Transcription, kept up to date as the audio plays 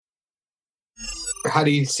How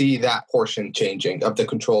do you see that portion changing of the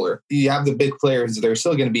controller? You have the big players, they're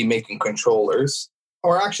still going to be making controllers.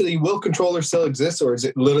 Or actually, will controllers still exist? Or is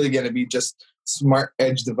it literally going to be just smart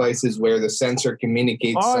edge devices where the sensor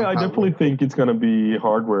communicates? I definitely think it's going to be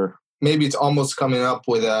hardware. Maybe it's almost coming up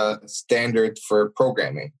with a standard for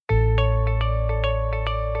programming.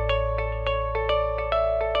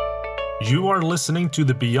 You are listening to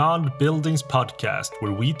the Beyond Buildings podcast,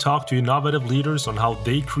 where we talk to innovative leaders on how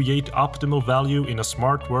they create optimal value in a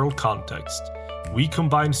smart world context. We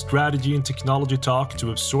combine strategy and technology talk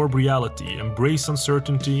to absorb reality, embrace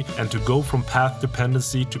uncertainty, and to go from path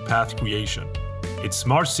dependency to path creation. It's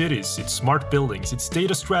smart cities, it's smart buildings, it's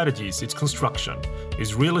data strategies, it's construction,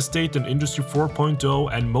 it's real estate and Industry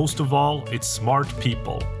 4.0, and most of all, it's smart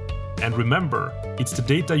people. And remember, it's the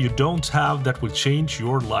data you don't have that will change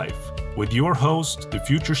your life. With your host, the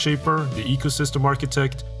future shaper, the ecosystem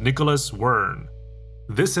architect, Nicholas Wern.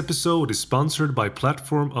 This episode is sponsored by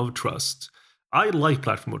Platform of Trust. I like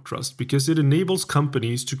Platform of Trust because it enables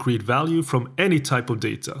companies to create value from any type of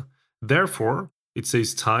data. Therefore, it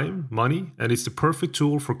saves time, money, and it's the perfect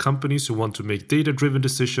tool for companies who want to make data-driven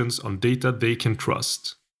decisions on data they can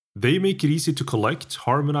trust. They make it easy to collect,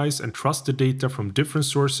 harmonize, and trust the data from different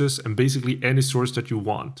sources and basically any source that you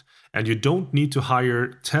want. And you don't need to hire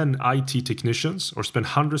 10 IT technicians or spend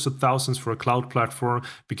hundreds of thousands for a cloud platform,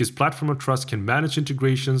 because Platform of Trust can manage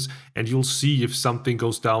integrations and you'll see if something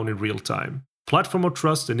goes down in real time. Platform of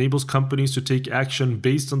Trust enables companies to take action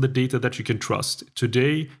based on the data that you can trust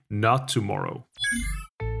today, not tomorrow.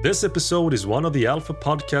 This episode is one of the alpha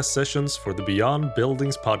podcast sessions for the Beyond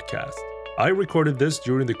Buildings podcast. I recorded this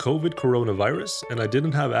during the COVID coronavirus, and I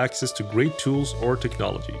didn't have access to great tools or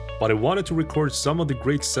technology. But I wanted to record some of the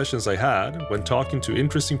great sessions I had when talking to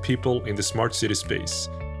interesting people in the smart city space.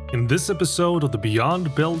 In this episode of the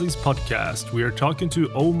Beyond Buildings podcast, we are talking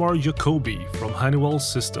to Omar Jacobi from Honeywell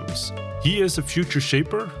Systems. He is a future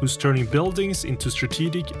shaper who's turning buildings into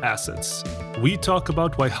strategic assets. We talk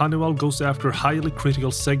about why Honeywell goes after highly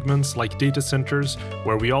critical segments like data centers,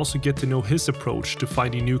 where we also get to know his approach to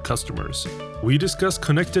finding new customers. We discuss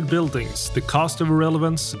connected buildings, the cost of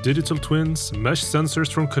irrelevance, digital twins, mesh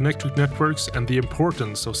sensors from connected networks, and the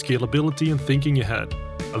importance of scalability and thinking ahead.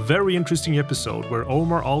 A very interesting episode where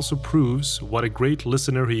Omar also proves what a great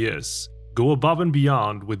listener he is. Go above and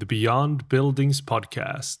beyond with the Beyond Buildings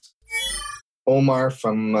podcast. Omar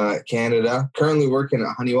from Canada, currently working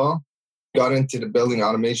at Honeywell. Got into the building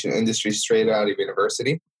automation industry straight out of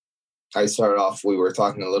university. I started off, we were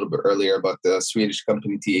talking a little bit earlier about the Swedish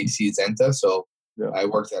company TAC Zenta. So I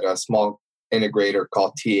worked at a small integrator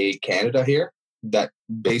called TA Canada here. That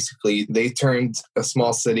basically, they turned a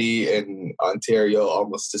small city in Ontario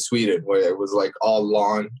almost to Sweden, where it was like all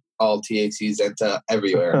lawn, all TAC Zenta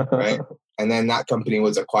everywhere, right? And then that company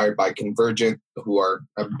was acquired by Convergent, who are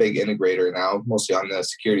a big integrator now, mostly on the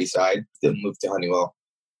security side. Then moved to Honeywell.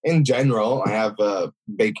 In general, I have a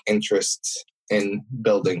big interest in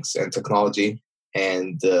buildings and technology.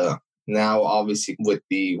 And now, obviously, with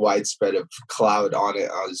the widespread of cloud on it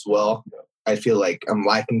as well, I feel like I'm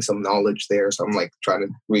lacking some knowledge there. So I'm like trying to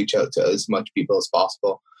reach out to as much people as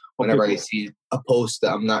possible. Whenever I see a post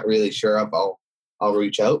that I'm not really sure of, I'll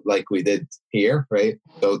reach out like we did here, right?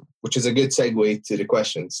 So, which is a good segue to the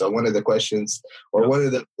question. So one of the questions, or one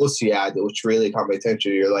of the posts you had, which really caught my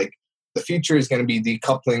attention, you're like, the future is going to be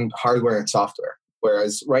decoupling hardware and software.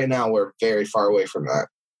 Whereas right now we're very far away from that.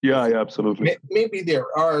 Yeah, absolutely. Maybe there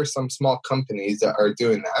are some small companies that are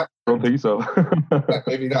doing that. I don't think so.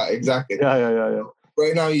 Maybe not, exactly. Yeah.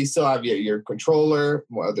 Right now, you still have your controller,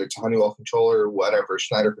 whether it's a Honeywell controller, whatever,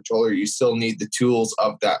 Schneider controller, you still need the tools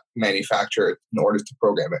of that manufacturer in order to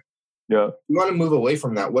program it. Yeah. You want to move away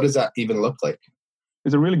from that. What does that even look like?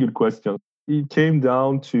 It's a really good question. It came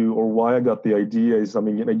down to, or why I got the idea is,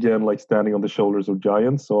 again, like standing on the shoulders of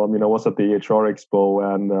giants. So, I was at the HR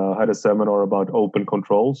Expo and had a seminar about open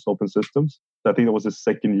controls, open systems. I think it was the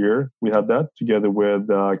second year we had that, together with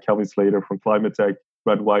Calvin Slater from Climate Tech,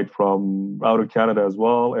 Brad White from out of Canada as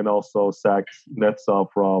well, and also Zach Netza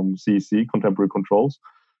from CEC, Contemporary Controls.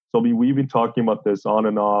 So we've been talking about this on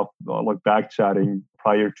and off, like back chatting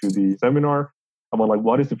prior to the seminar. About like,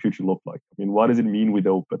 what does the future look like? What does it mean with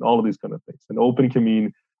open? All of these kind of things. And open can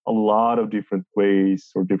mean a lot of different ways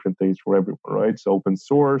or different things for everyone, right? So open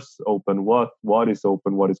source, open what is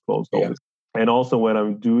open, what is closed. All this. And also when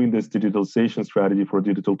I'm doing this digitalization strategy for a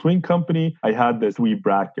digital twin company, I had the 3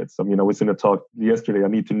 brackets. I was in a talk yesterday, I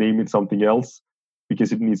need to name it something else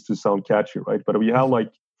because it needs to sound catchy, right? But we have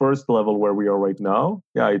like first level where we are right now.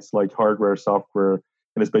 Yeah, it's like hardware, software,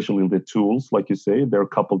 and especially the tools, like you say, they're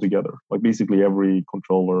coupled together. Like basically every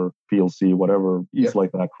controller, PLC, whatever is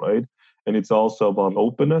like that, right? And it's also about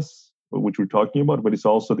openness, which we're talking about, but it's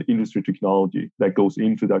also the industry technology that goes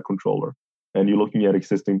into that controller. And you're looking at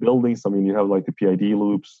existing buildings. I mean, you have like the PID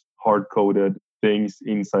loops, hard-coded things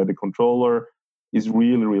inside the controller. Is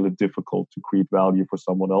really, really difficult to create value for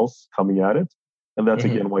someone else coming at it. And that's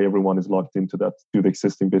again why everyone is locked into that, to the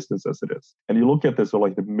existing business as it is. And you look at this, so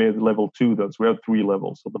like the mid-level 2, that's we have 3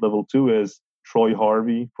 levels. So the level 2 is Troy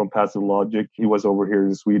Harvey from Passive Logic. He was over here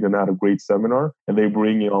in Sweden, had a great seminar, and they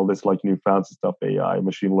bring in all this like new fancy stuff, AI,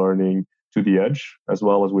 machine learning to the edge, as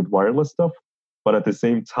well as with wireless stuff. But at the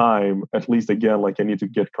same time, at least again, like I need to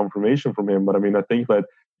get confirmation from him. But I mean, I think that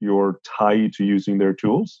you're tied to using their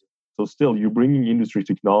tools. So still, you're bringing industry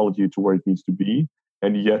technology to where it needs to be.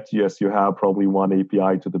 And yet, yes, you have probably one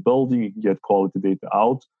API to the building. You can get quality data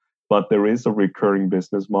out. But there is a recurring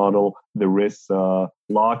business model. There is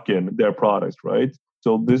lock-in their products, right?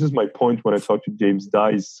 So this is my point when I talk to James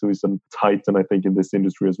Dice, who is a titan, I think, in this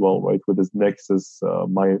industry as well, right? With his Nexus,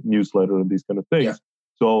 my newsletter and these kind of things. Yeah.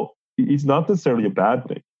 So it's not necessarily a bad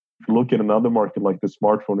thing. If you look at another market like the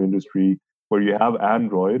smartphone industry, where you have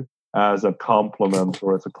Android as a complement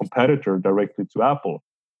or as a competitor directly to Apple.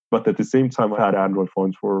 But at the same time, I had Android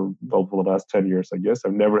phones for the last 10 years, I guess.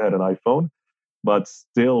 I've never had an iPhone. But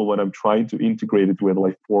still, when I'm trying to integrate it with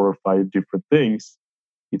like 4 or 5 different things,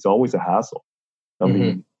 it's always a hassle. I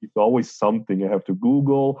mean, it's always something I have to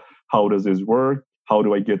Google. How does this work? How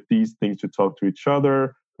do I get these things to talk to each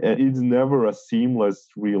other? And it's never a seamless,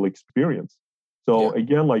 real experience. So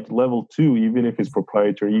again, like level 2, even if it's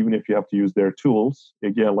proprietary, even if you have to use their tools,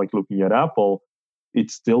 again, like looking at Apple,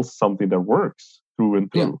 it's still something that works through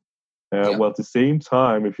and through. Well, at the same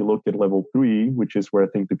time, if you look at level 3, which is where I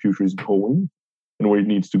think the future is going and where it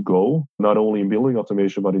needs to go, not only in building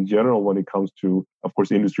automation, but in general, when it comes to, of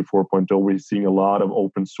course, Industry 4.0, we're seeing a lot of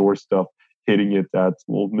open source stuff hitting it at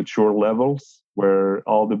mature levels where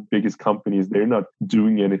all the biggest companies, they're not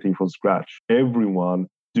doing anything from scratch. Everyone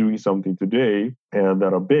doing something today and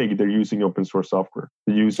that are big, they're using open source software.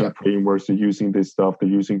 They're using frameworks, they're using this stuff, they're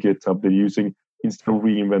using GitHub, they're using, instead of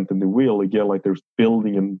reinventing the wheel, again, like they're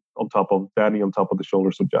building and standing on top of the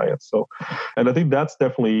shoulders of giants. So, and I think that's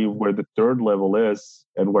definitely where the third level is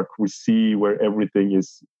and what we see where everything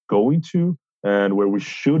is going to and where we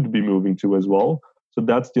should be moving to as well. So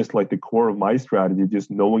that's just like the core of my strategy, just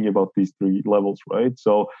knowing about these 3 levels, right?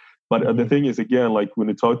 So, but the thing is, again, like when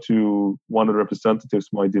you talk to one of the representatives,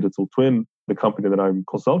 my digital twin, the company that I'm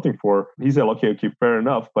consulting for, he said, okay, fair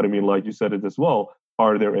enough. But I mean, like you said it as well,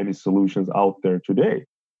 are there any solutions out there today?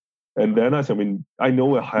 And then I said, I mean, I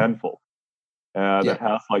know a handful that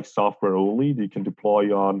has like software only that you can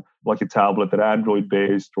deploy on like a tablet that Android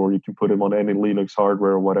based, or you can put them on any Linux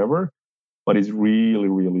hardware or whatever. But it's really,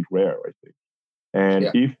 really rare, I think.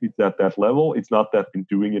 And if it's at that level, it's not that been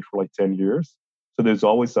doing it for like 10 years. So there's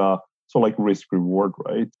always like risk reward,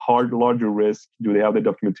 right? Larger risk. Do they have the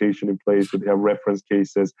documentation in place? Do they have reference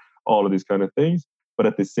cases? All of these kind of things. But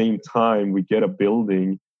at the same time, we get a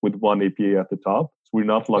building with one API at the top. So we're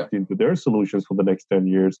not locked into their solutions for the next 10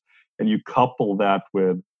 years. And you couple that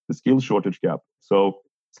with the skill shortage gap. So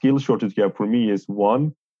skill shortage gap for me is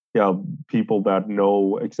one, people that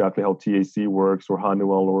know exactly how TAC works or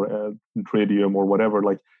Honeywell or Tritium or whatever,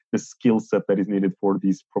 like the skill set that is needed for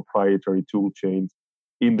these proprietary tool chains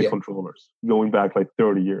in the controllers, going back like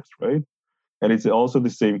 30 years, right? And it's also the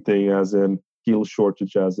same thing as in skill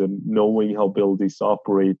shortage, as in knowing how buildings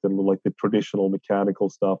operate and like the traditional mechanical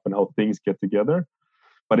stuff and how things get together.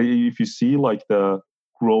 But if you see like the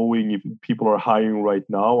growing, if people are hiring right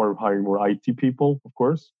now or hiring more IT people, of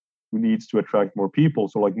course, who needs to attract more people.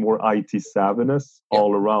 So like more IT savviness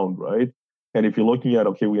all around, right? And if you're looking at,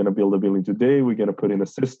 okay, we're going to build a building today, we're going to put in a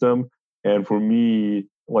system. And for me,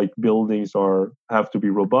 like buildings have to be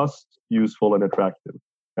robust, useful, and attractive.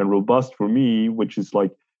 And robust for me, which is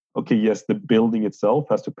like, okay, yes, the building itself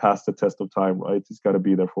has to pass the test of time, right? It's got to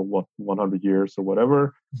be there for 100 years or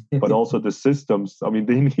whatever. But also the systems, I mean,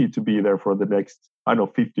 they need to be there for the next,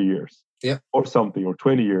 50 years or something, or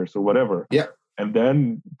 20 years or whatever. And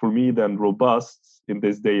then for me, robust in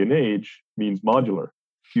this day and age means modular.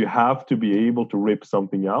 You have to be able to rip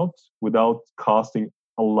something out without costing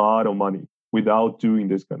a lot of money, without doing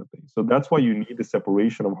this kind of thing. So that's why you need the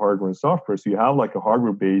separation of hardware and software. So you have like a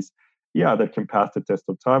hardware base, that can pass the test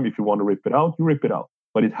of time. If you want to rip it out, you rip it out.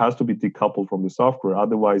 But it has to be decoupled from the software.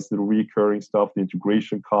 Otherwise, the recurring stuff, the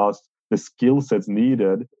integration costs, the skill sets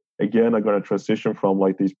needed, again, are going to transition from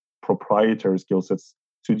like these proprietary skill sets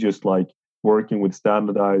to just like working with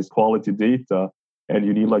standardized quality data. And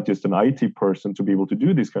you need like just an IT person to be able to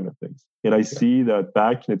do these kind of things. And I see that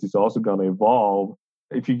BACnet is also going to evolve.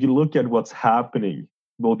 If you look at what's happening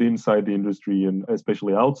both inside the industry and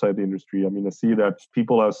especially outside the industry. I mean, I see that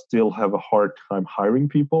people still have a hard time hiring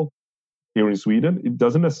people here in Sweden. It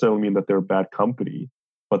doesn't necessarily mean that they're a bad company,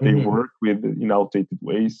 but they work with in outdated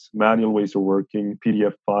ways, manual ways of working,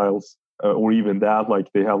 PDF files, or even that, like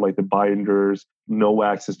they have like the binders, no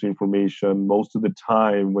access to information. Most of the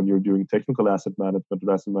time when you're doing technical asset management,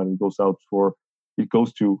 asset management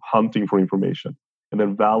goes to hunting for information and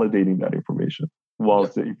then validating that information.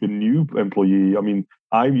 Whilst if a new employee, I mean,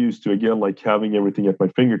 I'm used to, again, like having everything at my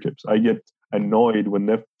fingertips. I get annoyed when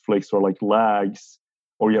Netflix or like lags,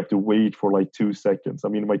 or you have to wait for like 2 seconds. I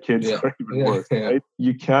mean, my kids are even worse, right?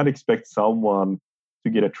 You can't expect someone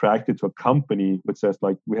to get attracted to a company which says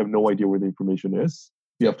like, we have no idea where the information is.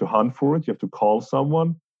 You have to hunt for it. You have to call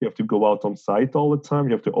someone. You have to go out on site all the time.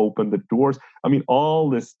 You have to open the doors. I mean, all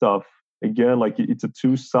this stuff, again, like it's a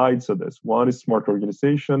two sides of this. One is smart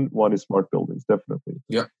organization. One is smart buildings, definitely.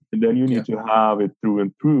 Yeah. And then you need to have it through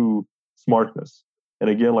and through smartness. And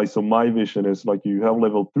again, like, so my vision is like you have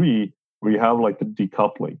level 3 where you have like the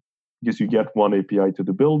decoupling, because you get one API to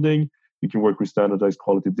the building. You can work with standardized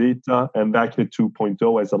quality data, and BACnet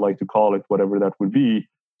 2.0, as I like to call it, whatever that would be,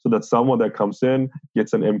 so that someone that comes in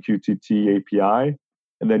gets an MQTT API,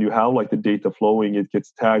 and then you have like the data flowing. It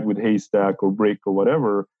gets tagged with Haystack or Brick or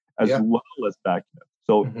whatever, as well as BACnet.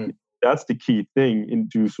 So that's the key thing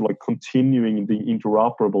into sort of like continuing the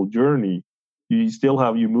interoperable journey. You still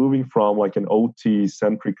have you moving from like an OT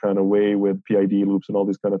centric kind of way with PID loops and all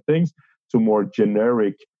these kind of things to more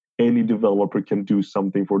generic. Any developer can do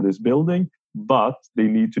something for this building, but they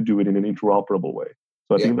need to do it in an interoperable way.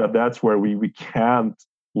 So I think that's where we can't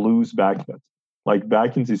lose BACnet. Like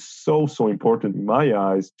backends is so important in my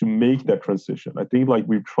eyes to make that transition. I think like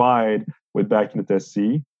we've tried with BACnet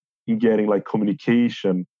SC in getting like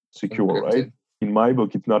communication secure, right? In my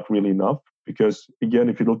book, it's not really enough because, again,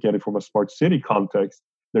 if you look at it from a smart city context,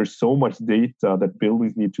 there's so much data that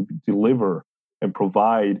buildings need to deliver and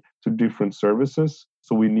provide to different services.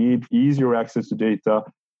 So we need easier access to data,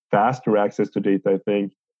 faster access to data, I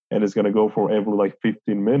think, and it's going to go from every like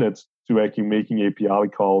 15 minutes to actually making API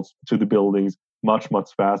calls to the buildings much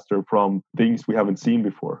faster from things we haven't seen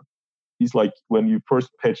before. It's like when you first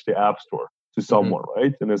pitch the App Store to someone,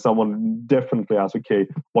 right? And then someone definitely asks, okay,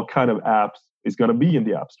 what kind of apps is going to be in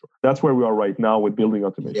the App Store? That's where we are right now with building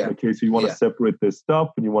automation. Okay, so you want to separate this stuff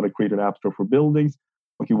and you want to create an App Store for buildings.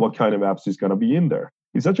 Okay, what kind of apps is going to be in there?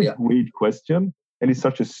 It's such a great question. And it's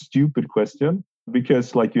such a stupid question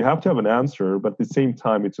because like you have to have an answer, but at the same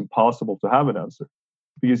time, it's impossible to have an answer.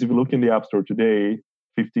 Because if you look in the App Store today,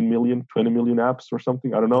 15 million, 20 million apps or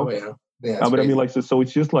something, I don't know. But I mean, like, so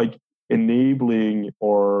it's just like enabling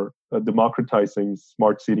or democratizing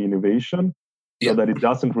smart city innovation so that it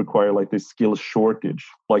doesn't require like this skill shortage.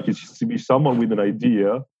 Like it's just to be someone with an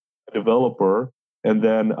idea, a developer, and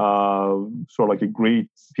then sort of like a great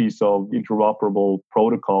piece of interoperable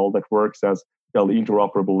protocol that works as the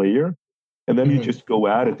interoperable layer. And then you just go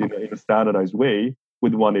at it in a standardized way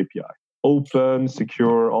with one API. Open,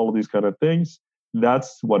 secure, all of these kind of things.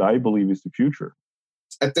 That's what I believe is the future.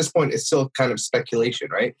 At this point, it's still kind of speculation,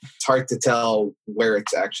 right? It's hard to tell where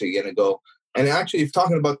it's actually going to go. And actually, if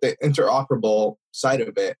talking about the interoperable side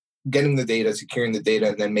of it, getting the data, securing the data,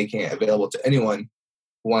 and then making it available to anyone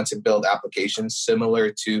who wants to build applications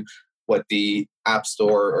similar to what the App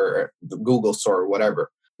Store or the Google Store or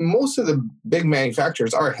whatever. Most of the big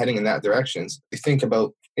manufacturers are heading in that direction. You think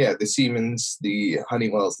about, the Siemens, the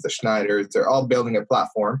Honeywells, the Schneiders, they're all building a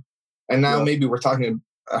platform. And now maybe we're talking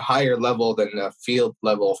a higher level than a field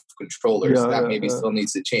level of controllers. That maybe still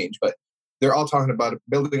needs to change. But they're all talking about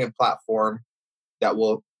building a platform that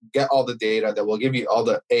will get all the data, that will give you all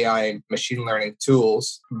the AI and machine learning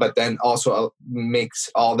tools, but then also makes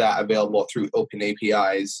all that available through open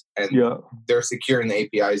APIs. And they're securing the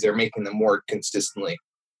APIs. They're making them work consistently.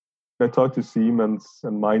 I talked to Siemens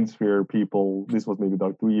and MindSphere people. This was maybe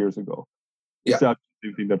about 3 years ago. Exactly the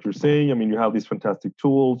same thing that you're saying. I mean, you have these fantastic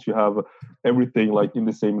tools. You have everything like in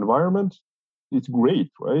the same environment. It's great,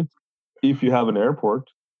 right? If you have an airport,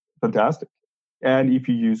 fantastic. And if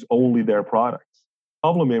you use only their products.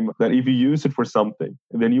 Problem is that if you use it for something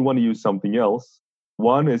and then you want to use something else,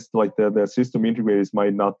 one is like the system integrators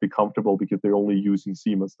might not be comfortable because they're only using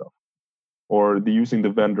Siemens stuff or they're using the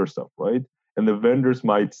vendor stuff, right? And the vendors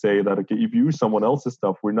might say that, okay, if you use someone else's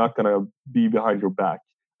stuff, we're not going to be behind your back.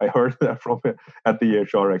 I heard that from at the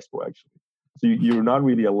EHR Expo, actually. So you're not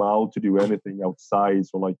really allowed to do anything outside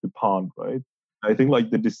or like the pond, right? I think like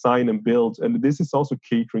the design and build, and this is also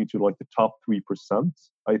catering to like the top 3%,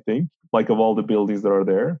 I think, like of all the buildings that are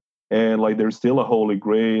there. And like there's still a holy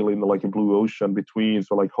grail in like a blue ocean between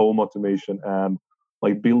so like home automation and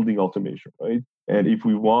like building automation, right? And if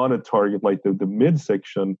we want to target like the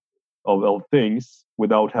midsection of things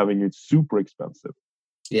without having it super expensive,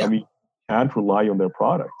 I mean, can't rely on their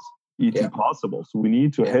products. It's impossible. So we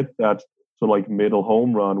need to hit that sort of like middle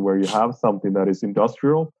home run where you have something that is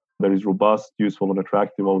industrial, that is robust, useful, and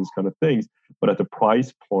attractive, all these kind of things, but at the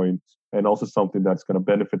price point, and also something that's going to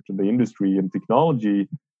benefit the industry and technology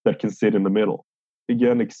that can sit in the middle.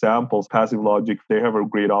 Again, examples, Passive Logic, they have a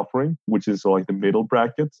great offering, which is like the middle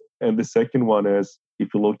bracket. And the second one is, if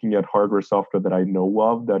you're looking at hardware software that I know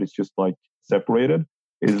of that is just like separated,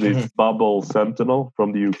 is this Bubble Sentinel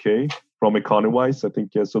from the UK, from Econowise, I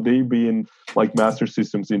think. So they've been like master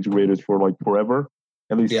systems integrators for like forever,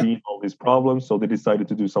 and they've seen all these problems. So they decided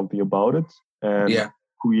to do something about it and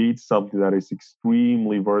create something that is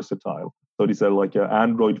extremely versatile. So they said like an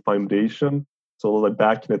Android foundation, so like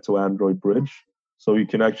backing it to Android Bridge. So you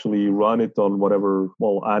can actually run it on whatever,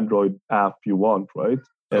 Android app you want, right?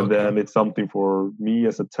 And then it's something for me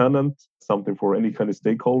as a tenant, something for any kind of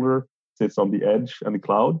stakeholder, sits on the edge and the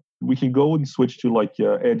cloud. We can go and switch to like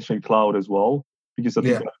edge and cloud as well, because I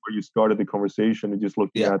think that's where you started the conversation and just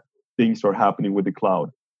looking at things are happening with the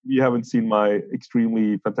cloud. You haven't seen my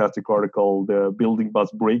extremely fantastic article, the Building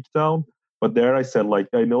Bus Breakdown, but there I said, like,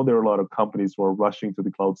 I know there are a lot of companies who are rushing to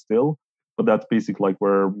the cloud still, but that's basically like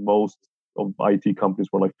where most of IT companies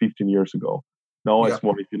were like 15 years ago. Now it's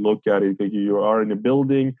more, if you look at it, like you are in a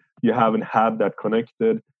building, you haven't had that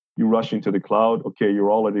connected, you rush into the cloud, okay, you're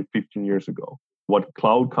already 15 years ago. What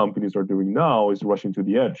cloud companies are doing now is rushing to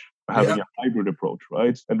the edge, having a hybrid approach,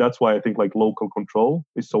 right? And that's why I think like local control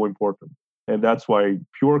is so important. And that's why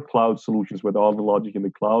pure cloud solutions with all the logic in the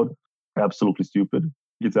cloud, absolutely stupid.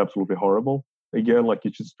 It's absolutely horrible. Again, like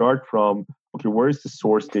you should start from, okay, where is the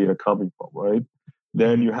source data coming from, right?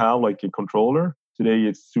 Then you have like a controller. Today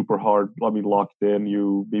it's super hard, locked in.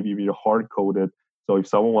 You maybe even hard coded. So if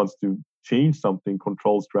someone wants to change something,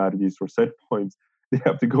 control strategies or set points, they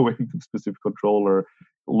have to go into the specific controller,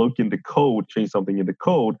 look in the code, change something in the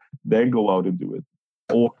code, then go out and do it.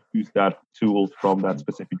 Or use that tool from that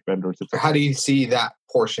specific vendor. How do you see that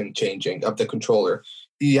portion changing of the controller?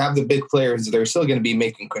 You have the big players, they're still going to be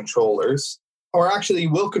making controllers. Or actually,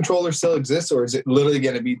 will controllers still exist? Or is it literally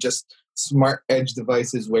going to be just smart edge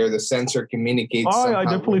devices where the sensor communicates? I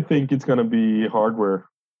definitely think it's going to be hardware,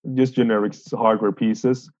 just generic hardware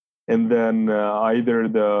pieces. And then either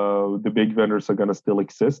the big vendors are going to still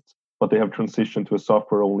exist, but they have transitioned to a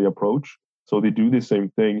software-only approach. So they do the same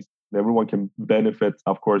things. Everyone can benefit,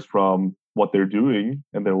 of course, from what they're doing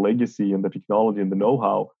and their legacy and the technology and the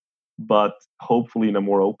know-how, but hopefully in a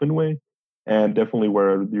more open way. And definitely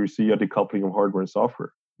where you see a decoupling of hardware and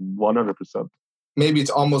software, 100%. Maybe it's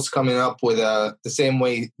almost coming up with the same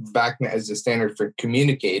way BACnet is a standard for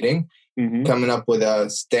communicating, coming up with a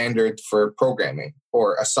standard for programming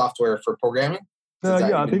or a software for programming.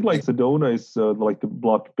 I think like Sedona is like the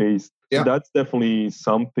block-based. Yeah. That's definitely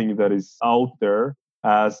something that is out there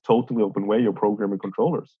as totally open way of programming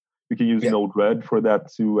controllers. We can use Node-RED for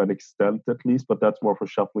that to an extent at least, but that's more for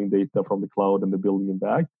shuffling data from the cloud and the building and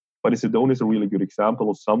back. But Sedona is a really good example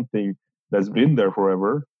of something that's been there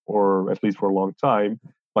forever, or at least for a long time,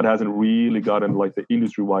 but hasn't really gotten like the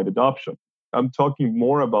industry-wide adoption. I'm talking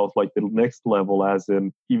more about like the next level as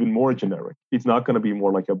in even more generic. It's not going to be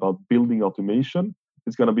more like about building automation.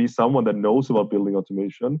 It's going to be someone that knows about building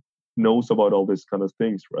automation, knows about all these kind of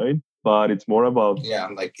things, right? But it's more about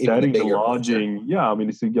like setting the logging. Yeah, I mean,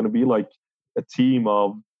 it's going to be like a team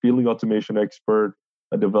of building automation expert,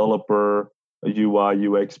 a developer, a UI,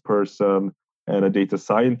 UX person, and a data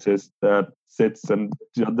scientist that sits and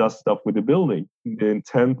does stuff with the building. The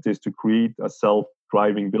intent is to create a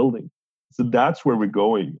self-driving building. So that's where we're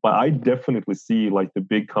going. But I definitely see like the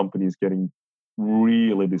big companies getting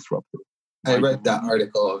really disrupted. I read that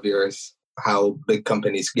article of yours, how big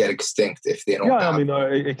companies get extinct if they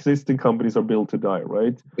don't existing companies are built to die,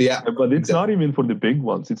 right? Yeah. But it's not even for the big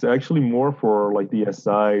ones. It's actually more for like the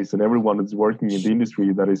SIs and everyone that's working in the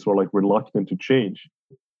industry that is sort of like reluctant to change.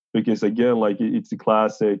 Because again, like it's the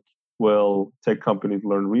classic, tech companies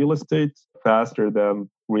learn real estate faster than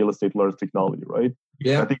real estate learns technology, right?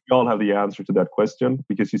 Yeah. I think we all have the answer to that question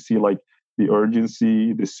because you see like the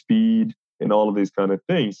urgency, the speed, and all of these kind of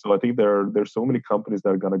things. So I think there's so many companies that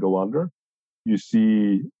are going to go under. You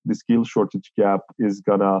see the skill shortage gap is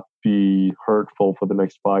going to be hurtful for the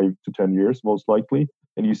next 5 to 10 years, most likely.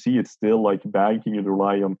 And you see it's still like banking and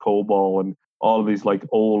relying on COBOL and all of these like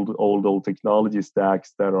old technology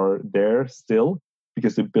stacks that are there still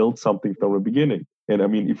because they built something from the beginning. And I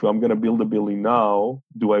mean, if I'm going to build a building now,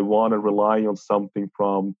 do I want to rely on something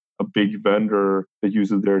from a big vendor that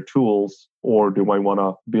uses their tools, or do I want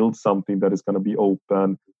to build something that is going to be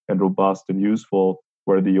open and robust and useful,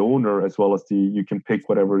 where the owner as well as you can pick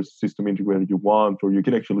whatever system integrator you want, or you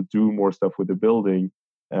can actually do more stuff with the building.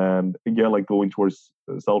 And again, like going towards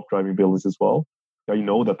self-driving buildings as well, I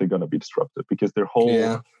know that they're going to be disrupted because their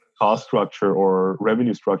whole cost structure or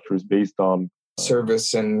revenue structure is based on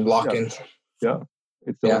service and lock-in.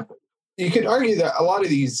 You could argue that a lot of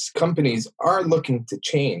these companies are looking to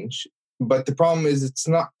change, but the problem is it's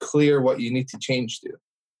not clear what you need to change to.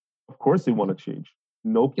 Of course they want to change.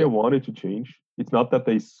 Nokia wanted to change. It's not that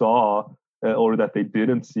they saw or that they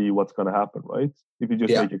didn't see what's going to happen, right? If you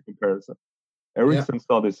just make a comparison. Ericsson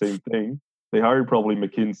saw the same thing. They hired probably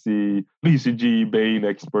McKinsey, BCG, Bain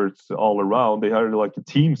experts all around. They hired like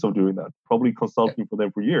teams of doing that, probably consulting for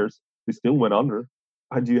them for years. They still went under.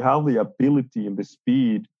 And you have the ability and the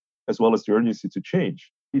speed as well as the urgency to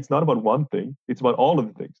change. It's not about one thing. It's about all of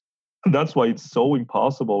the things. And that's why it's so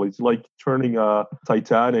impossible. It's like turning a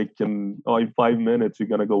Titanic and in 5 minutes, you're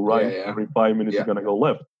going to go right. Every 5 minutes, you're going to go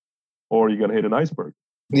left. Or you're going to hit an iceberg.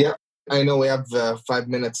 Yeah. I know we have 5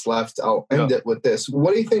 minutes left. I'll end it with this.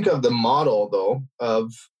 What do you think of the model, though,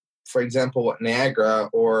 of, for example, what Niagara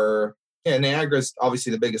Niagara is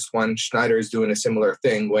obviously the biggest one. Schneider is doing a similar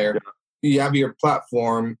thing where you have your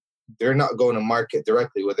platform. They're not going to market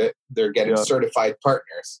directly with it. They're getting certified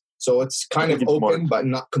partners. So it's kind of open, but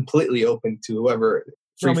not completely open to whoever,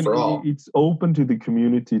 free for all. It's open to the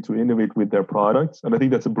community to innovate with their products. And I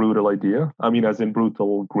think that's a brutal idea. I mean, as in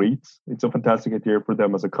brutal, great. It's a fantastic idea for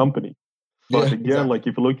them as a company. But again, like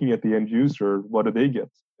if you're looking at the end user, what do they get?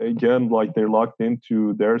 Again, like they're locked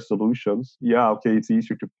into their solutions. Yeah, okay, it's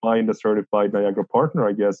easier to find a certified Niagara partner,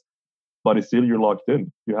 I guess. But it's still, you're locked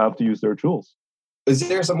in. You have to use their tools. Is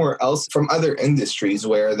there somewhere else from other industries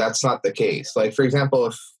where that's not the case? Like, for example,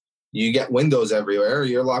 if you get Windows everywhere,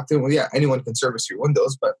 you're locked in. Well, anyone can service your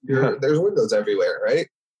Windows, but there's Windows everywhere, right?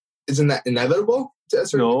 Isn't that inevitable to a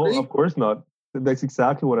certain degree? No, of course not. That's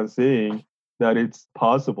exactly what I'm saying, that it's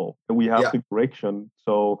possible. And we have the correction.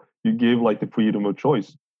 So you give like the freedom of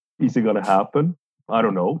choice. Is it going to happen? I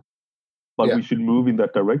don't know. But we should move in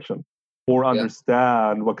that direction or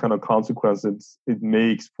understand what kind of consequences it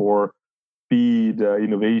makes for speed,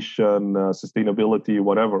 innovation, sustainability,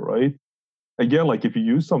 whatever, right? Again, like if you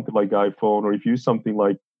use something like iPhone or if you use something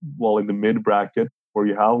like, in the mid bracket where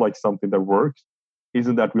you have like something that works,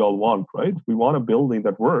 isn't that we all want, right? We want a building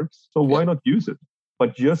that works. So why not use it?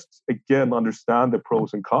 But just, again, understand the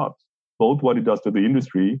pros and cons, both what it does to the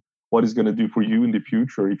industry, what it's going to do for you in the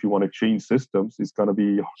future. If you want to change systems, it's going to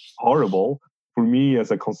be horrible. For me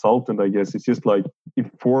as a consultant, I guess it's just like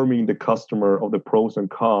informing the customer of the pros and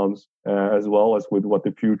cons, as well as with what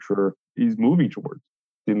the future is moving towards.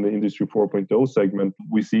 In the Industry 4.0 segment,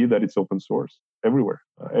 we see that it's open source everywhere.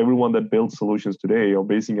 Everyone that builds solutions today are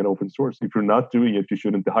basing it open source. If you're not doing it, you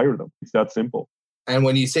shouldn't hire them. It's that simple. And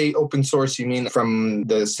when you say open source, you mean from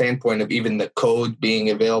the standpoint of even the code being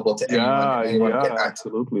available to anyone can access?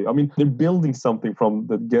 Absolutely. I mean, they're building something from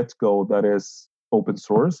the get-go that is open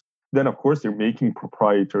source. Then, of course, they're making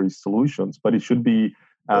proprietary solutions, but it should be...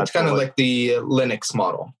 it's kind of like the Linux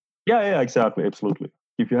model. Yeah, exactly. Absolutely.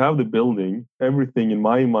 If you have the building, everything in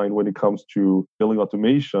my mind when it comes to building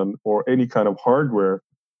automation or any kind of hardware,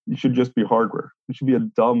 it should just be hardware. It should be a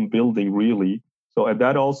dumb building, really. So, and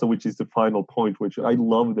that also, which is the final point, which I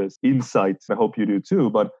love this insight. I hope you do too.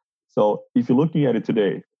 But so if you're looking at it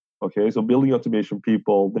today, okay, so building automation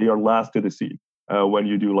people, they are last to the scene. When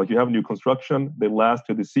you do, like you have new construction, they last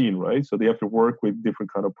to the scene, right? So they have to work with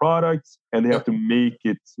different kind of products and they have to make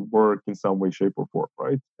it work in some way, shape or form,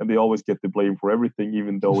 right? And they always get the blame for everything,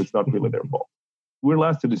 even though it's not really their fault. We're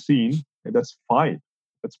last to the scene and that's fine.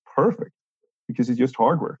 That's perfect because it's just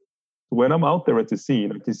hardware. So when I'm out there at the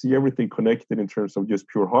scene, I can see everything connected in terms of just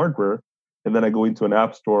pure hardware. And then I go into an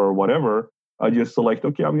app store or whatever. I just select,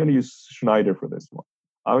 okay, I'm going to use Schneider for this one.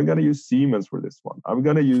 I'm going to use Siemens for this one. I'm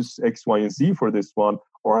going to use X, Y, and Z for this one.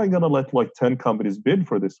 Or I'm going to let like 10 companies bid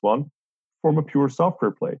for this one from a pure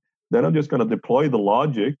software play. Then I'm just going to deploy the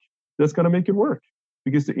logic that's going to make it work.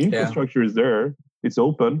 Because the infrastructure is there. It's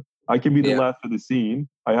open. I can be the last of the scene.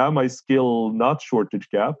 I have my skill not shortage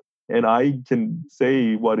gap. And I can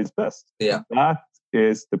say what is best. Yeah. That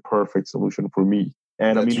is the perfect solution for me.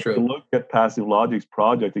 And that's if you look at Passive Logic's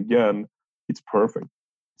project, again, it's perfect.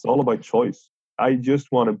 It's all about choice. I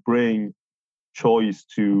just want to bring choice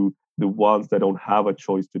to the ones that don't have a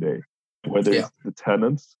choice today, whether it's the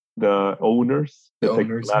tenants, the owners,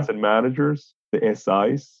 the asset managers, the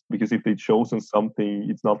SIs, because if they've chosen something,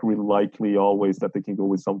 it's not really likely always that they can go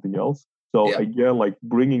with something else. So again, like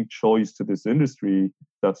bringing choice to this industry,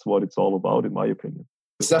 that's what it's all about, in my opinion.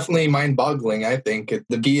 It's definitely mind-boggling, I think.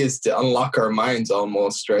 The key is to unlock our minds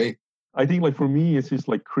almost, right? I think like for me, it's just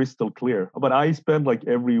like crystal clear. But I spend like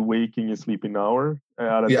every waking and sleeping hour,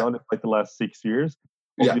 and I've done it like the last 6 years,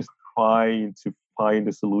 of just trying to find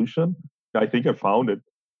a solution. I think I found it.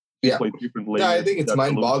 Just like different layers. I think it's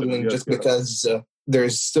mind-boggling just because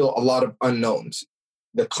there's still a lot of unknowns.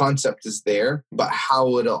 The concept is there, but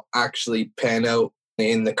how it'll actually pan out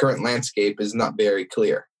in the current landscape is not very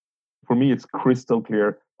clear. For me, it's crystal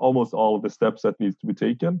clear. Almost all of the steps that needs to be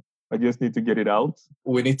taken. I just need to get it out.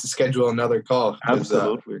 We need to schedule another call.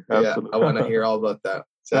 Absolutely. Yeah, I want to hear all about that.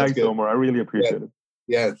 Thanks, Omar. I really appreciate it.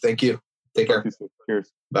 Yeah, thank you. Take care.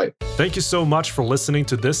 Cheers. Bye. Thank you so much for listening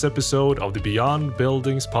to this episode of the Beyond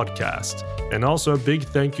Buildings podcast. And also a big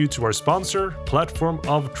thank you to our sponsor, Platform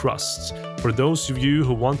of Trust. For those of you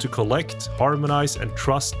who want to collect, harmonize, and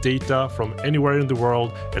trust data from anywhere in the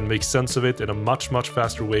world and make sense of it in a much, much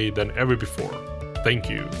faster way than ever before. Thank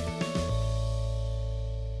you.